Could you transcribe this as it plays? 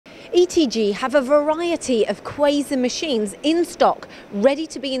ETG have a variety of QUASER machines in stock, ready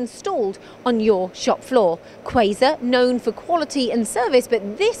to be installed on your shop floor. QUASER, known for quality and service,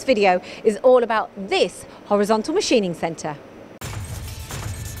 but this video is all about this horizontal machining centre.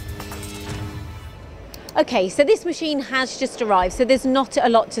 Okay, so this machine has just arrived, so there's not a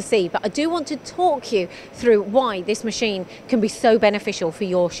lot to see, but I do want to talk you through why this machine can be so beneficial for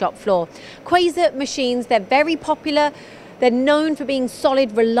your shop floor. QUASER machines, they're very popular. They're known for being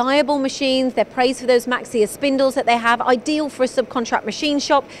solid, reliable machines. They're praised for those Maxia spindles that they have, ideal for a subcontract machine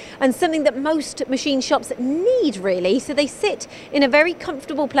shop and something that most machine shops need really. So they sit in a very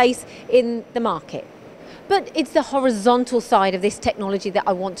comfortable place in the market. But it's the horizontal side of this technology that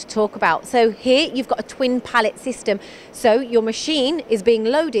I want to talk about. So here you've got a twin pallet system. So your machine is being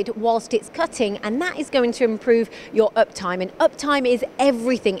loaded whilst it's cutting, and that is going to improve your uptime. And uptime is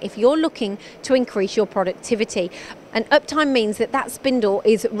everything if you're looking to increase your productivity. And uptime means that that spindle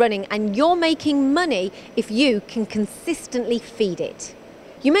is running and you're making money if you can consistently feed it.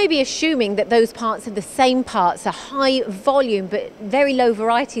 You may be assuming that those parts are the same parts, are high volume but very low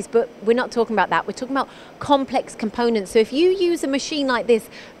varieties, but we're not talking about that. We're talking about complex components. So if you use a machine like this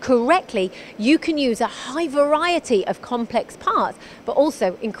correctly, you can use a high variety of complex parts, but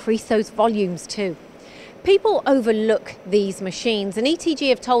also increase those volumes too. People overlook these machines, and ETG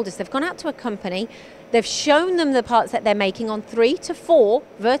have told us they've gone out to a company, they've shown them the parts that they're making on 3 to 4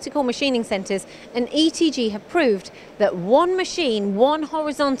 vertical machining centres, and ETG have proved that one machine, one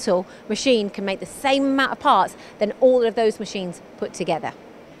horizontal machine, can make the same amount of parts than all of those machines put together.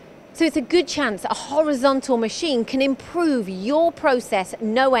 So it's a good chance a horizontal machine can improve your process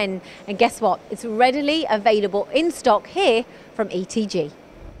no end. And guess what? It's readily available in stock here from ETG.